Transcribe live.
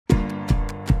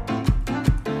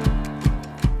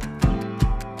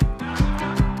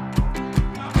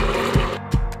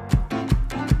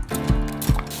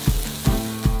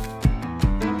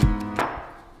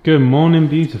Good morning,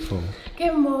 beautiful.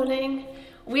 Good morning.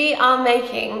 We are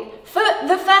making, for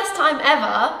the first time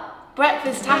ever,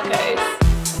 breakfast tacos.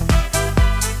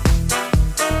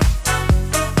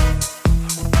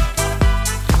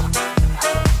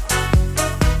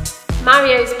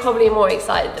 Mario's probably more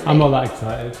excited than me. I'm not that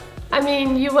excited. I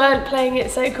mean, you weren't playing it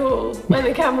so cool when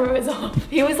the camera was off.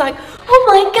 He was like, oh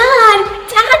my God,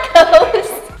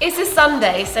 tacos! It's a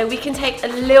Sunday, so we can take a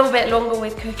little bit longer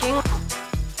with cooking.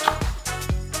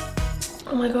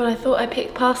 Oh my God, I thought I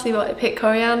picked parsley, but I picked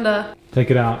coriander.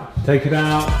 Take it out. Take it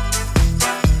out.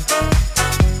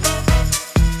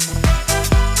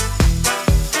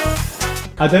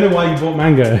 I don't know why you bought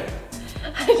mango.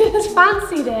 I just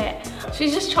fancied it. Should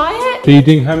we just try it? So you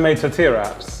doing homemade tortilla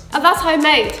wraps? Oh, that's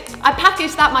homemade. I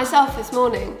packaged that myself this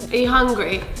morning. Are you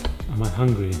hungry? Am I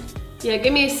hungry? Yeah,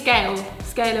 give me a scale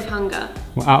of hunger.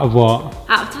 Well, out of what?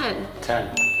 Out of 10.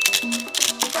 10.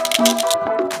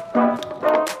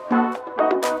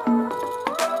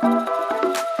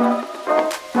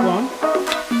 Go on.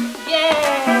 Yay!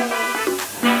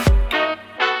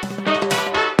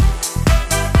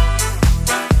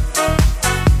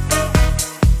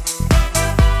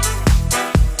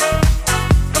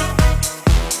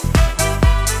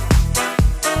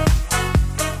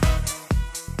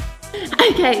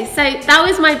 Okay, so that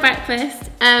was my breakfast.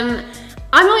 I'm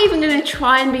not even going to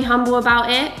try and be humble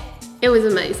about it. It was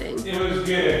amazing. It was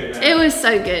good, man. It was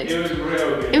so good. It was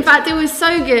real good. In fact, it was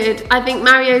so good, I think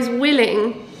Mario's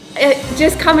willing.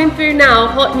 Just coming through now,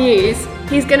 hot news,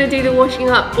 he's going to do the washing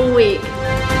up all week.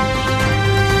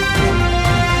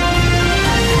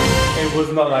 It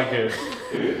was not that good.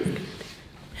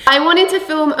 I wanted to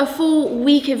film a full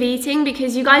week of eating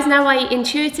because you guys know I eat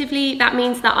intuitively. That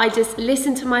means that I just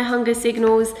listen to my hunger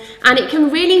signals, and it can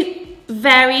really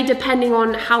vary depending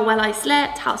on how well I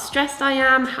slept, how stressed I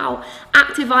am, how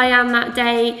active I am that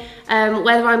day,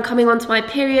 whether I'm coming onto my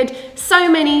period. So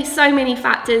many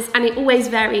factors, and it always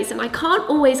varies, and I can't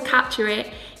always capture it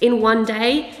in one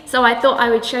day. So I thought I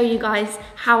would show you guys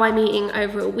how I'm eating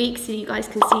over a week so you guys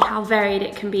can see how varied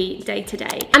it can be day to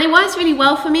day. And it works really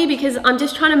well for me because I'm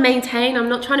just trying to maintain, I'm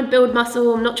not trying to build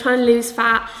muscle, I'm not trying to lose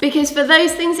fat, because for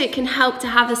those things it can help to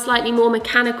have a slightly more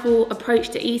mechanical approach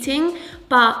to eating.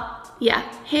 But yeah,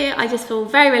 here I just feel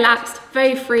very relaxed,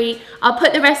 very free. I'll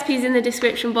put the recipes in the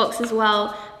description box as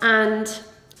well, and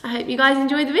I hope you guys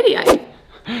enjoyed the video.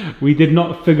 We did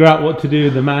not figure out what to do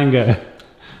with the mango.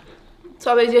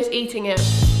 So I was just eating it.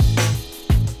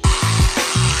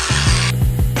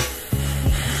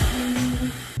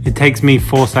 It takes me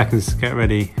 4 seconds to get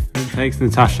ready. It takes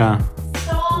Natasha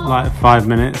like 5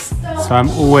 minutes. So I'm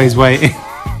always waiting.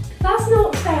 That's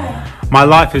not fair. My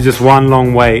life is just one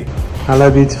long wait.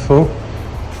 Hello, beautiful.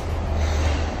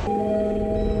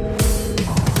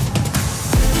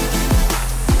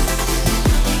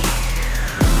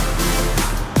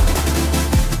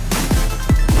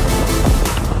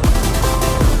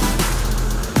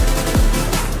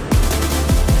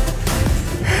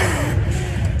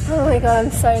 Oh my God,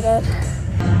 I'm so dead.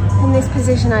 In this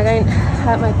position, I don't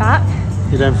hurt my back.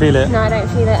 You don't feel it? No, I don't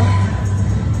feel it.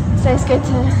 So it's good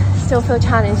to still feel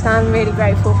challenged. I'm really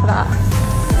grateful for that.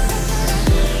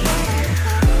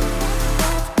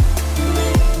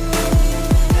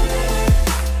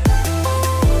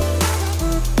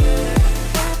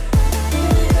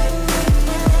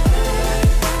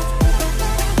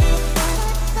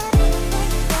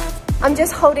 I'm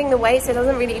just holding the weight, so it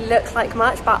doesn't really look like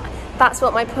much, but that's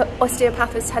what my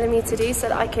osteopath was telling me to do so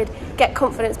that I could get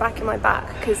confidence back in my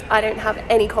back, because I don't have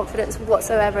any confidence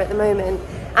whatsoever at the moment,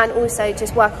 and also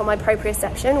just work on my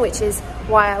proprioception, which is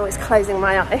why I was closing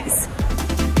my eyes.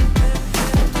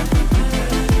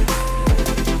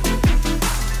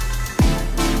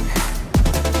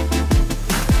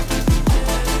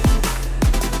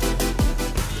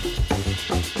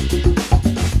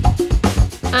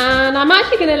 And I'm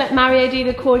actually going to let Mario do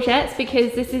the courgettes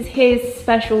because this is his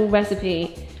special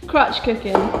recipe. Crutch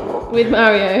cooking with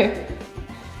Mario.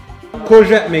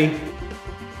 Courgette me.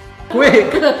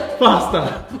 Quick!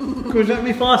 Faster! Courgette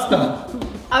me faster!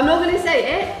 I'm not going to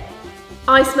say it.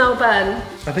 I smell burn.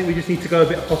 I think we just need to go a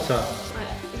bit hotter.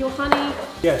 Right, your honey.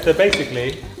 Yeah, so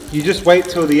basically, you just wait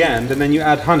till the end and then you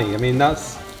add honey. I mean,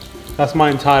 that's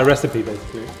my entire recipe,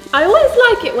 basically. I always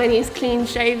like it when he's clean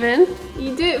shaven.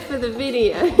 You do it for the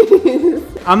video.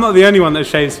 I'm not the only one that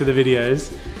shaves for the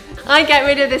videos. I get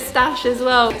rid of the stash as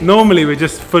well. Normally we're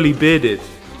just fully bearded.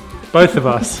 Both of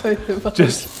us. Both of us.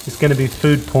 Just, it's going to be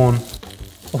food porn.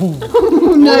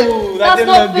 Oh no, that's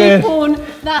not food good. porn,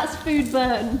 that's food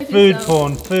burn. Food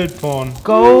porn, food porn.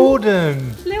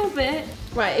 Golden. A little bit.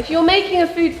 Right, if you're making a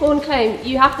food porn claim,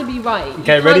 you have to be right.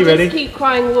 Okay, you ready, can't ready? Just keep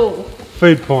crying wolf.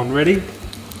 Food porn, ready?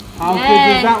 How good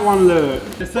does that one look?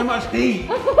 There's so much heat.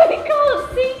 I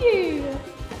can't see you.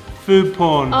 Food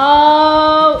porn.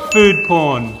 Oh. Food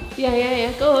porn.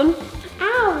 Yeah. Go on.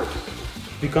 Ouch.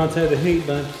 You can't take the heat,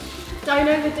 man. Don't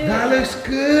overdo it. That looks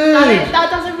good. That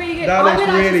does a really good. That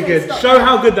looks really good. Show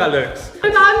how good that looks.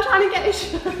 I'm trying to get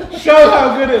this. Show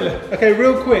how good it looks. Okay,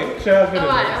 real quick. Show how good it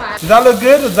looks. Alright. Does that look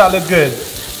good or does that look good?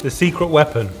 The secret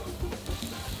weapon.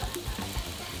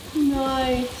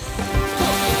 Nice.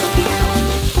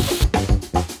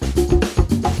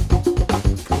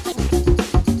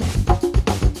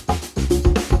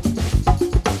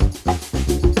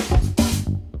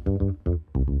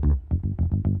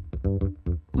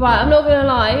 Right, I'm not gonna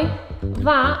lie,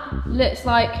 that looks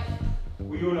like...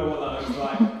 We all know what that looks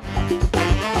like.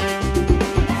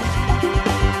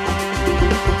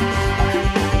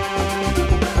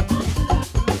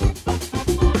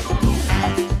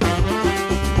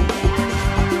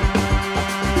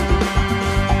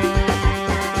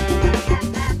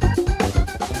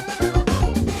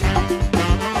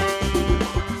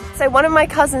 So one of my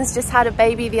cousins just had a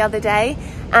baby the other day,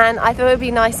 and I thought it would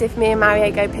be nice if me and Mario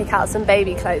go pick out some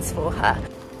baby clothes for her.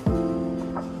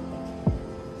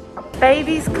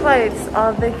 Baby's clothes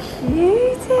are the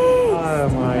cutest. Oh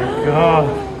my god.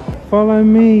 Follow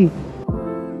me.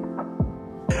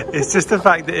 It's just the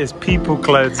fact that it's people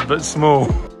clothes but small.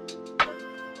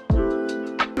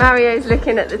 Mario's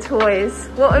looking at the toys.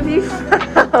 What have you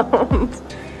found?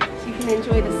 So you can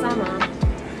enjoy the summer.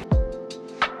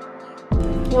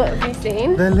 What have you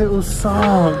seen? They're little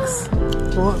socks.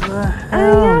 What the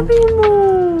hell? Oh, yeah,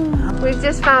 more. We've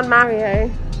just found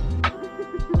Mario.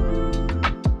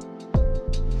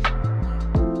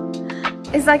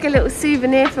 It's like a little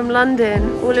souvenir from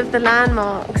London, all of the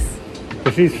landmarks.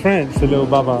 But she's French, the little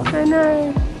baba. I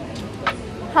know.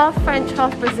 Half French,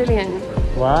 half Brazilian.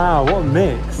 Wow, what a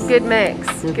mix. Good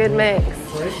mix, good mix.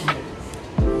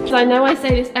 So I know I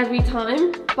say this every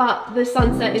time, but the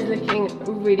sunset is looking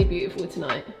really beautiful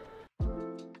tonight.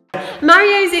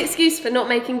 Mario's excuse for not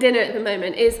making dinner at the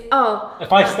moment is, oh,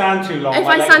 if I stand too long. If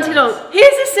I stand too long.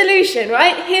 Here's a solution,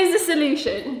 right? Here's the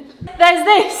solution. There's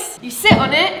this. You sit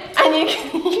on it and you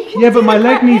can yeah, but my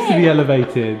leg needs to be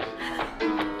elevated.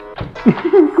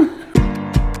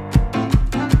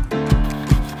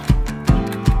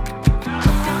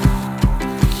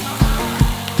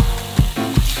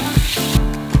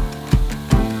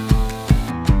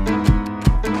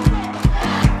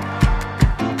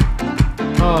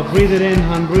 Oh, breathe it in,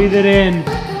 hun, breathe it in.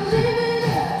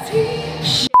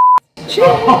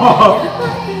 Oh.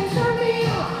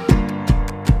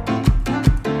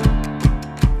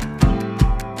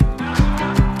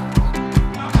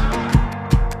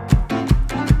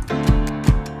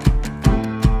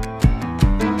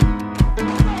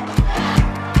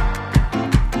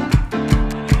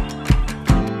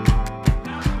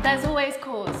 There's always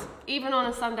cause, even on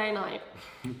a Sunday night.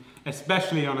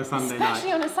 Especially on a Sunday night.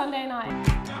 Especially on a Sunday night.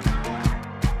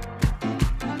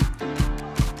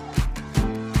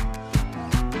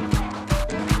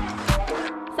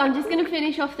 So I'm just going to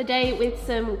finish off the day with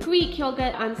some Greek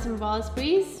yogurt and some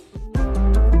raspberries.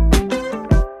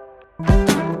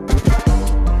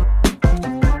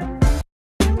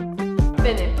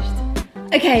 Finished.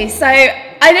 Okay, so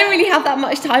I don't really have that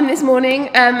much time this morning.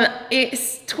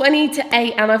 It's 20 to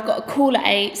 8 and I've got a call at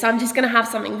 8, so I'm just gonna have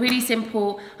something really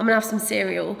simple. I'm gonna have some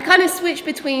cereal. I kind of switch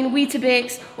between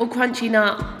Weetabix or Crunchy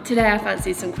Nut. Today I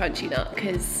fancy some Crunchy Nut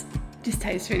because it just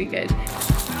tastes really good.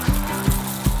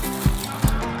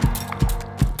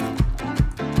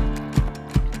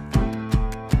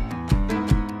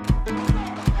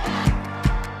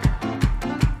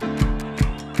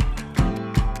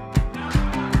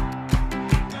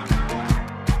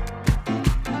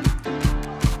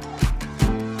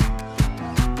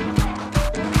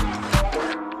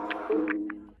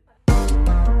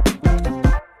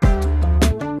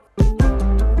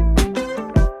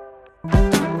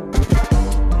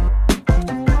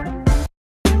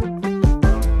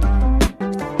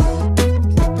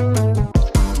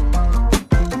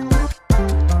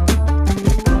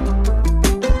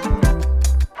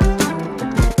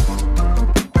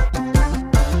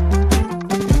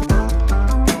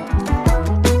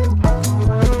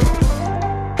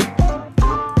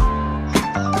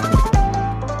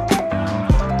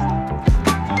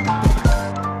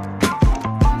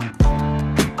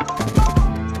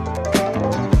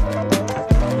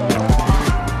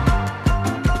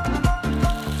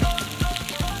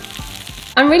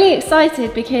 I'm really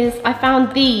excited because I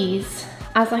found these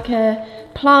as like a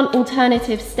plant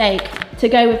alternative steak to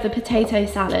go with the potato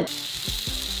salad.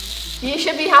 You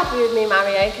should be happy with me,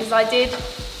 Mario, because I did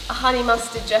honey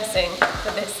mustard dressing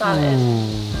for this salad.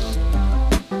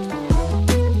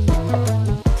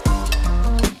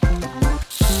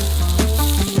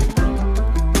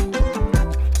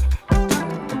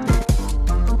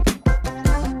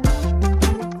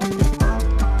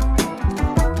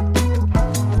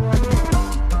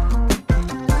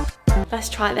 Let's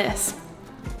try this.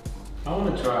 I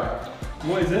want to try it.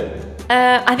 What is it?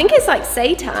 I think it's like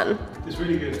seitan. It's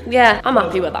really good. Yeah, I'm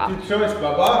happy with that. Good choice,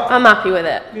 Baba. I'm happy with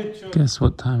it. Good choice. Guess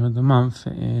what time of the month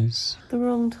it is? The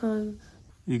wrong time.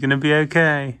 You're gonna be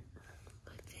okay.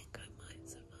 I think I might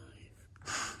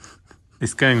survive.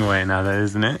 It's going away now though,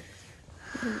 isn't it?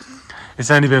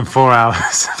 It's only been 4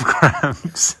 hours of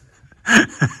cramps.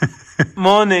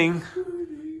 Morning.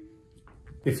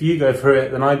 If you go through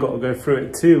it, then I got to go through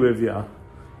it too with you.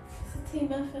 It's a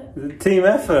team effort. It's a team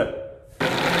effort.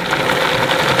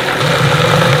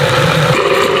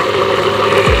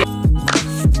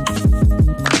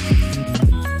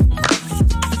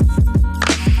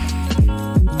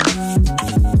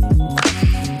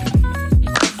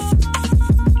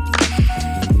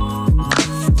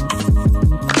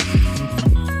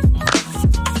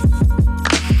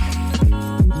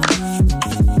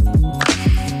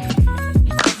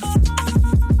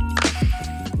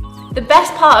 The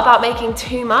best part about making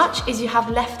too much is you have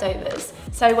leftovers.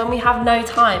 So when we have no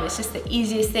time, it's just the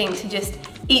easiest thing to just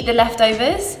eat the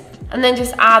leftovers and then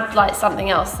just add like something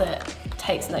else that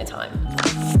takes no time.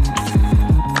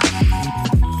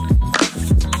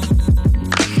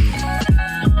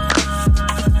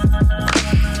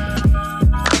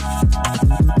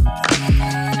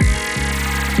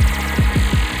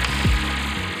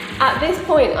 At this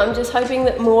point, I'm just hoping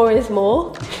that more is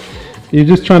more. You're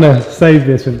just trying to save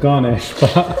this with garnish,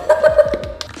 but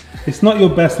it's not your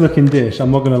best looking dish,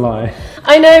 I'm not gonna lie.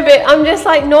 I know, but I'm just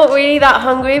like not really that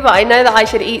hungry, but I know that I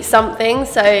should eat something,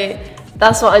 so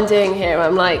that's what I'm doing here.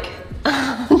 I'm like,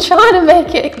 I'm trying to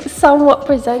make it somewhat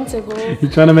presentable. You're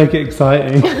trying to make it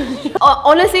exciting.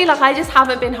 Honestly, like I just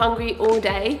haven't been hungry all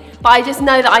day, but I just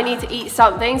know that I need to eat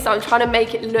something, so I'm trying to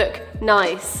make it look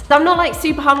nice. I'm not like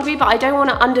super hungry, but I don't want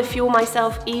to underfuel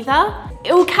myself either.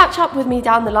 It will catch up with me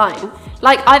down the line.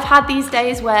 Like I've had these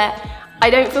days where I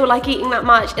don't feel like eating that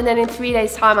much, and then in 3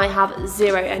 days time I have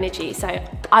zero energy. So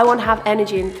I want to have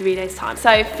energy in 3 days time.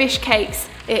 So fish cakes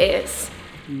it is.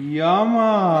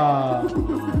 Yumma!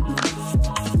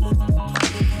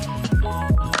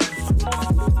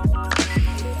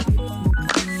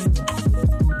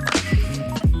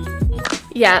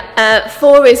 Yeah,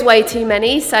 4 is way too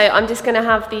many, so I'm just gonna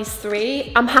have these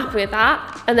 3. I'm happy with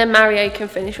that, and then Mario can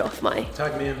finish off my.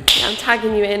 Tag me in. Yeah, I'm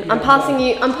tagging you in. I'm passing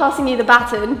you the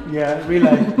baton. Yeah,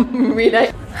 relay.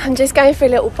 Relay. I'm just going for a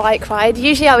little bike ride.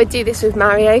 Usually I would do this with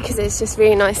Mario because it's just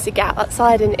really nice to get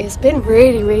outside, and it's been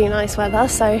really, really nice weather.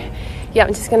 So yeah,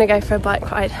 I'm just gonna go for a bike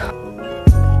ride.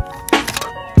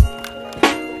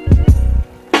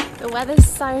 The weather's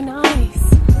so nice.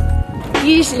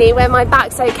 Usually when my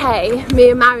back's okay, me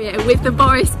and Mario with the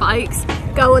Boris bikes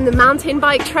go on the mountain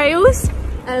bike trails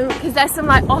because there's some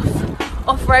like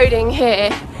off-roading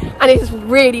here, and it's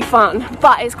really fun,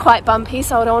 but it's quite bumpy,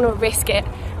 so I don't want to risk it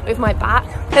with my back.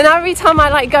 And every time I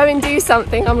like go and do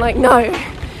something, I'm like, no,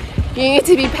 you need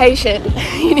to be patient.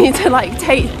 You need to like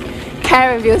take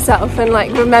care of yourself and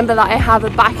like remember that I have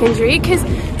a back injury, because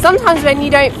sometimes when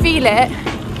you don't feel it,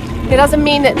 it doesn't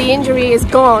mean that the injury is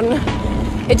gone.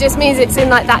 It just means it's in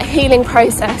like that healing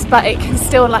process, but it can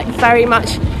still like very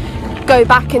much go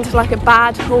back into like a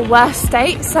bad or worse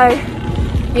state. So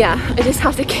yeah, I just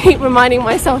have to keep reminding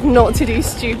myself not to do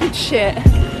stupid shit.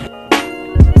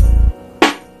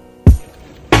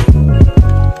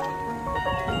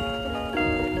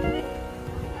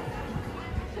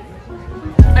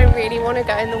 I really want to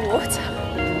go in the water.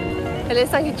 It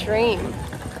looks like a dream.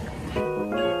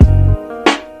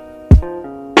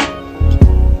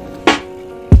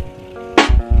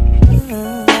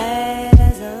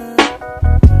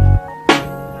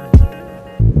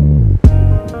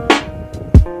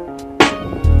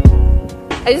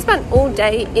 I just spent all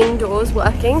day indoors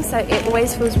working, so it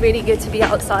always feels really good to be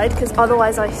outside, because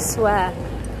otherwise I swear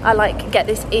I like get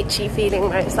this itchy feeling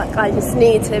where it's like I just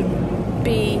need to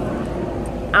be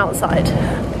outside.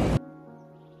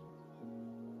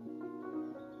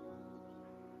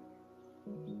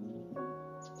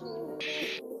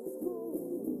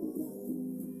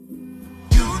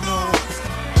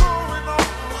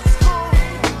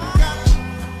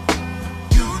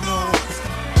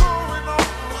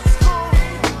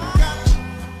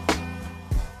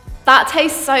 That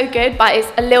tastes so good, but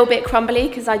it's a little bit crumbly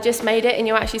because I just made it and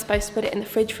you're actually supposed to put it in the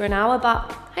fridge for an hour,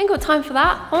 but I ain't got time for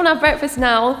that. I want to have breakfast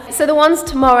now. So the ones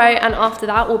tomorrow and after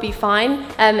that will be fine.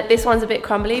 This one's a bit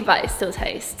crumbly, but it still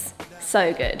tastes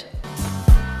so good.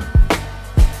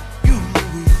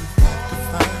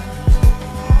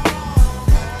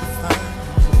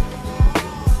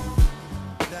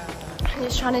 I'm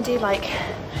just trying to do like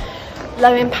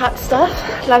low impact stuff,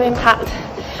 low impact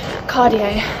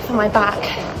cardio for my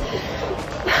back.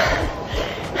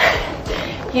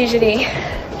 Usually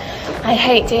I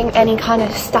hate doing any kind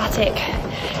of static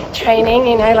training,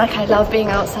 you know, like I love being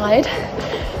outside,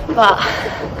 but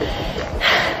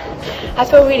I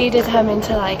feel really determined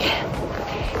to like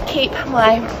keep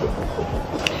my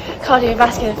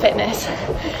cardiovascular fitness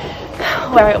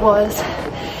where it was,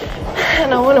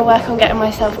 and I want to work on getting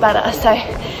myself better. So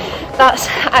that's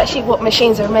actually what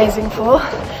machines are amazing for.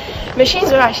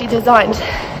 Machines are actually designed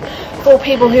for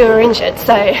people who are injured,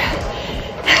 so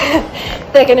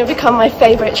they're going to become my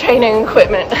favourite training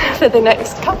equipment for the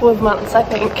next couple of months, I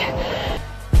think.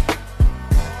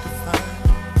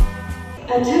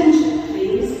 Attention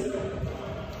please.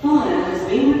 Fire has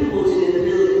been reported in the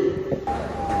building.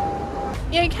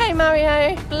 You okay,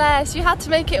 Mario? Bless, you had to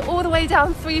make it all the way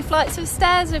down 3 flights of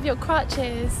stairs with your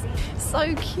crutches.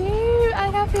 So cute, I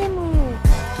love him.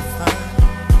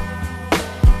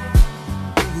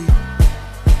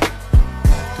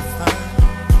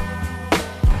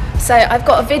 So I've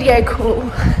got a video call,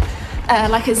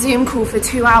 like a Zoom call for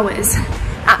 2 hours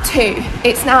at 2.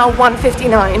 It's now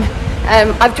 1:59.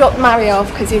 I've dropped Mario off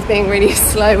because he's being really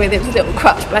slow with his little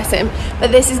crutch, bless him.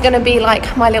 But this is going to be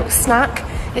like my little snack.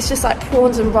 It's just like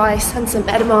prawns and rice and some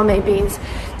edamame beans,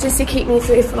 just to keep me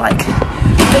through for like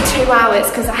the 2 hours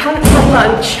because I haven't had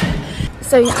lunch.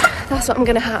 So that's what I'm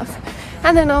going to have.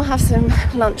 And then I'll have some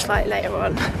lunch like later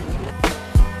on.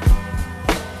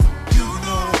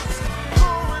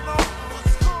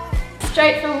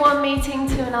 Straight from one meeting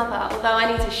to another, although I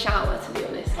need to shower, to be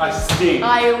honest. I stink.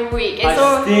 I reek. It's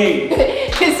I stink.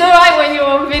 It's alright when you're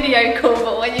on video call,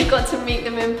 but when you've got to meet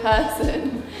them in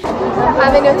person. I'm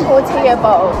having a tortilla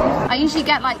bowl. I usually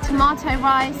get like tomato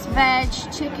rice, veg,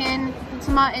 chicken,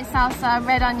 tomato salsa,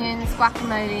 red onions,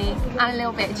 guacamole, and a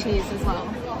little bit of cheese as well.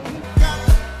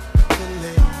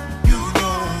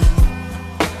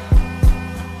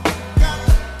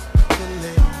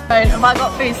 Have I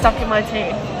got food stuck in my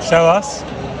teeth? Show us.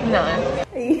 No.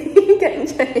 Are you getting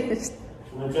changed?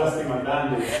 I'm adjusting my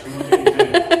bandage. I'm not getting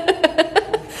changed.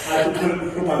 I have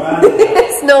to put my bandage.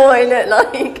 It's not what I look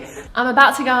like. I'm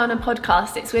about to go on a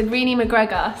podcast. It's with Renee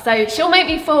McGregor. So she'll make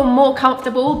me feel more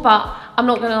comfortable, but I'm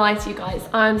not going to lie to you guys.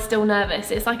 I'm still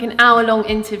nervous. It's like an hour-long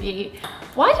interview.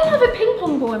 Why do I have a ping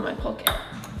pong ball in my pocket?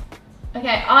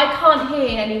 Okay, I can't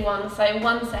hear anyone, so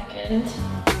 1 second.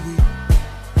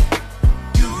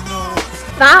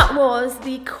 That was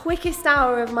the quickest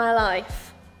hour of my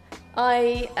life.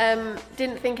 I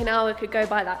didn't think an hour could go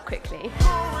by that quickly.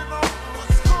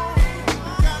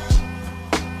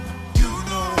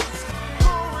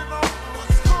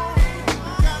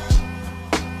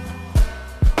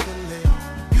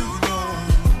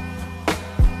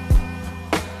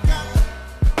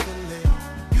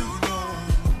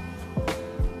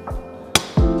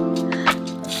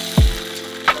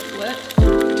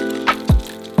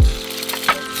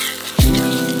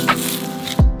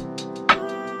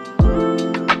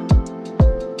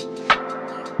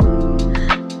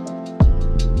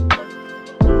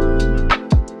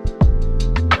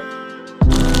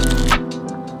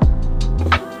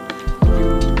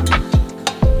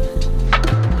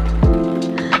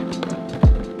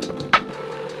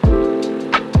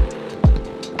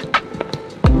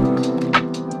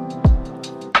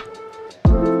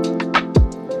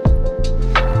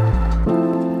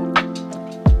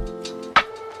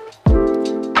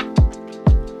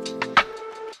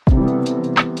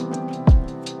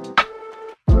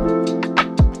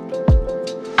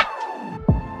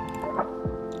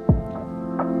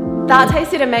 That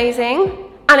tasted amazing,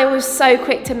 and it was so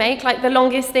quick to make. Like the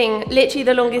longest thing, literally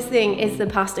the longest thing is the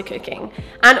pasta cooking.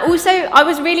 And also I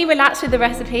was really relaxed with the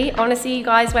recipe. Honestly, you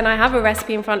guys, when I have a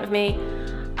recipe in front of me,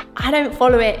 I don't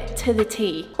follow it to the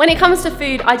T. When it comes to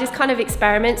food, I just kind of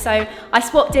experiment. So I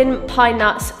swapped in pine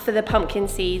nuts for the pumpkin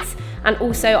seeds, and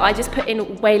also I just put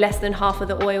in way less than half of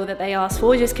the oil that they asked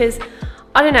for, just because,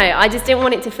 I don't know, I just didn't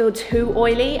want it to feel too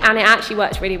oily, and it actually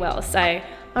worked really well. So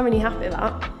I'm really happy with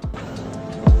that.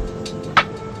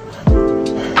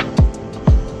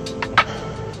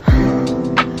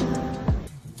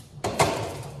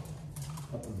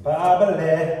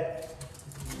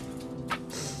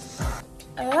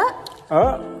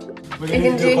 We're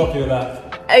going to do a copy of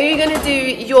that. Are you gonna do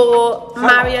your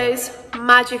Mario's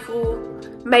magical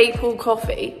maple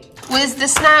coffee? Was the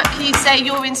snack, you say,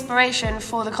 your inspiration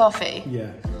for the coffee?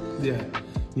 Yeah, yeah.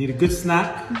 You need a good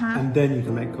snack, and then you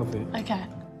can make coffee. Okay.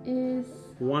 Is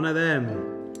one of them,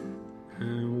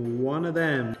 and one of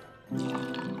them.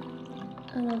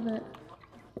 I love it.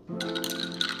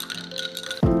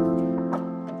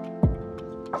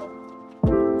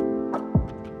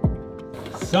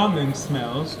 Something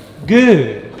smells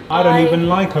good. I don't even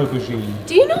like aubergine.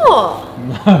 Do you not?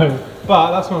 No,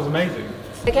 but that smells amazing.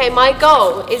 Okay, my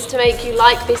goal is to make you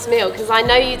like this meal because I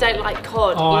know you don't like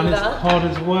cod Oh, either. and it's cod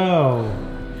as well.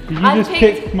 You I just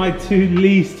picked my 2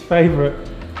 least favourite.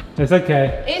 It's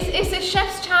okay. It's a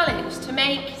chef's challenge to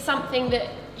make something that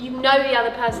you know the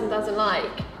other person doesn't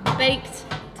like. Baked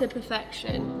to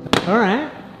perfection. All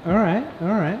right.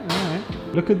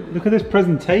 Look at this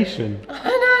presentation.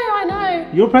 I know.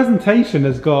 Your presentation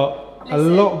has got a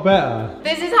lot better.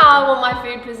 This is how I want my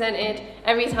food presented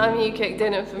every time you cook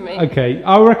dinner for me. Okay,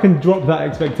 I reckon drop that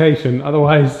expectation,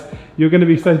 otherwise you're going to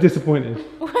be so disappointed.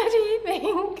 What do you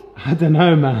think? I don't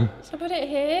know, man. Should I put it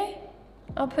here?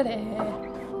 I'll put it here.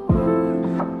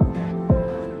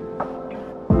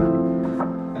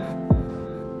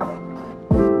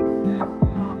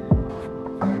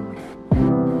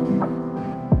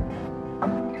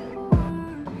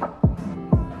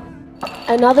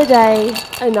 Another day,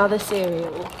 another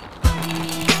cereal.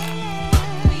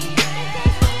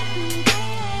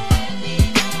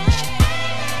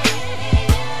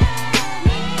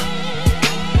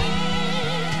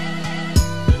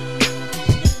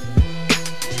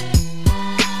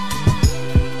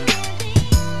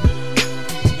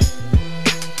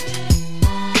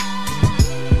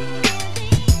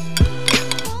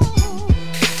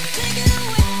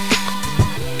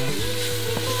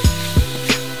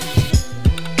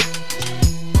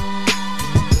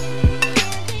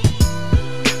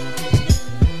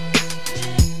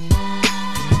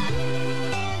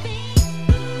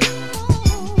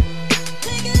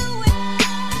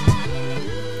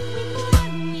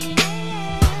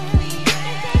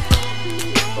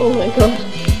 Oh my god.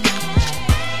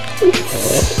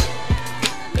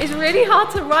 It's really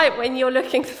hard to write when you're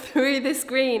looking through the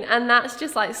screen and that's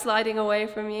just like sliding away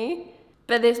from you.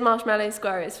 But this marshmallow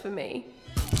square is for me.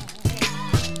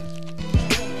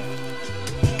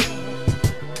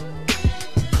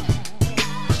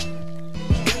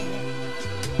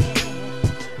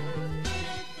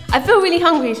 I feel really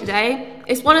hungry today.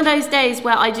 It's one of those days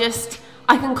where I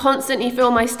can constantly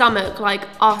feel my stomach like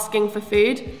asking for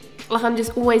food. Like I'm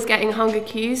just always getting hunger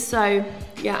cues, so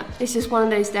yeah, it's just one of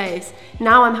those days.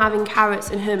 Now I'm having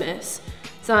carrots and hummus,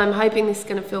 so I'm hoping this is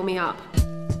gonna fill me up.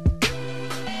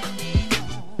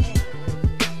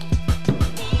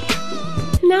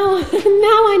 Now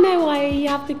I know why you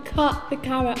have to cut the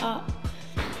carrot up.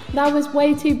 That was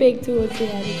way too big towards the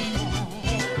end.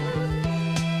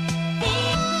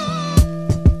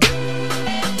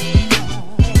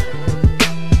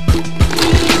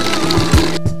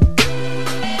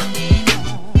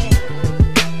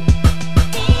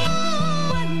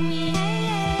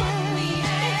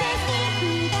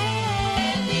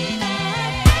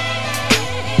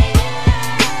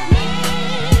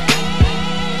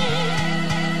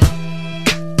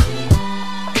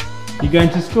 You going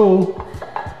to school?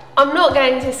 I'm not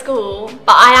going to school,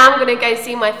 but I am going to go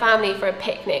see my family for a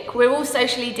picnic. We're all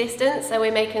socially distanced, so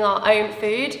we're making our own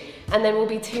food, and then we'll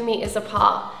be 2 meters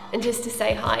apart, and just to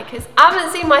say hi, because I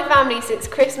haven't seen my family since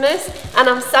Christmas, and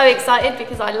I'm so excited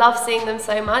because I love seeing them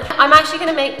so much. I'm actually going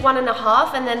to make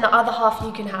 1.5, and then the other half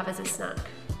you can have as a snack.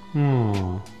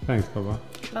 Oh, thanks, Baba.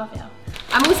 Love ya.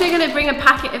 I'm also going to bring a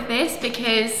packet of this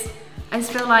because I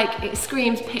just feel like it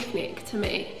screams picnic to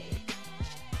me.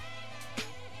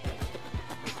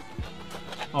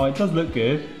 Oh, it does look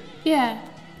good. Yeah,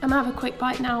 I'm gonna have a quick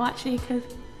bite now actually because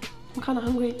I'm kind of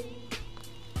hungry.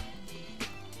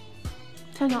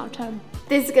 10 out of 10.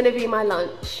 This is gonna be my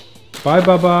lunch. Bye,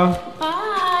 Baba.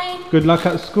 Bye. Good luck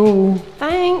at school.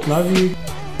 Thanks. Love you.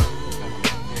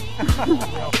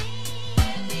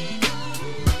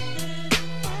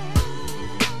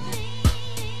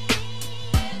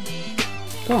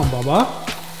 Go on, Baba.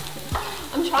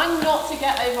 I'm trying not to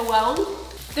get overwhelmed.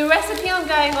 The recipe I'm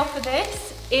going off of this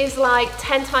is like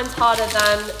 10 times harder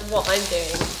than what I'm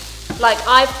doing. Like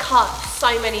I've cut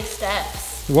so many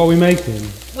steps. What are we making?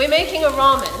 We're making a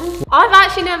ramen. I've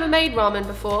actually never made ramen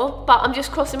before, but I'm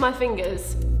just crossing my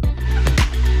fingers.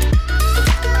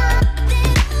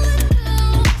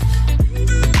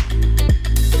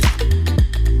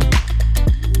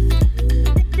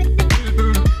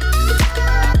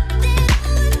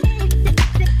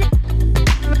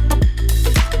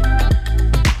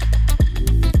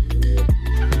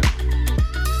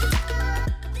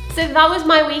 So that was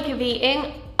my week of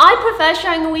eating. I prefer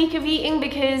showing a week of eating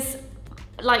because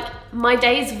like my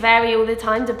days vary all the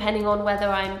time depending on whether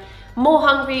I'm more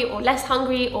hungry or less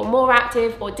hungry or more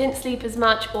active or didn't sleep as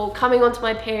much or coming onto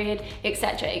my period,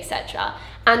 etc, etc.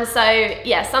 And so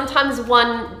yeah, sometimes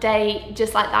one day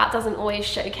just like that doesn't always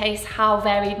showcase how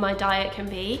varied my diet can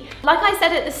be. Like I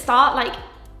said at the start, like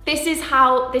this is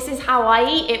how I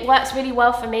eat. It works really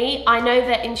well for me. I know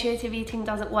that intuitive eating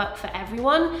doesn't work for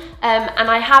everyone, and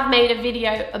I have made a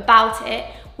video about it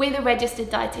with a registered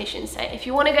dietitian. So if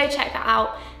you want to go check that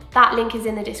out, that link is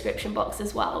in the description box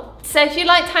as well. So if you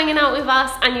liked hanging out with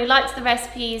us and you liked the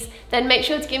recipes, then make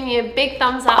sure to give me a big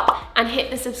thumbs up and hit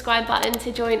the subscribe button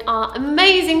to join our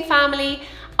amazing family.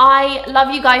 I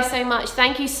love you guys so much.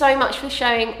 Thank you so much for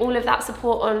showing all of that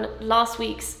support on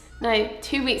no,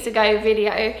 2 weeks ago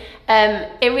video.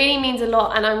 It really means a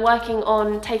lot, and I'm working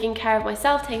on taking care of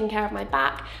myself, taking care of my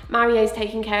back. Mario's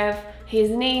taking care of his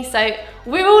knee, so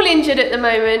we're all injured at the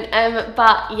moment,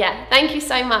 but yeah, thank you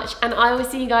so much, and I will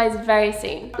see you guys very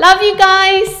soon. Love you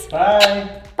guys.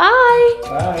 Bye. Bye.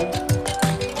 Bye.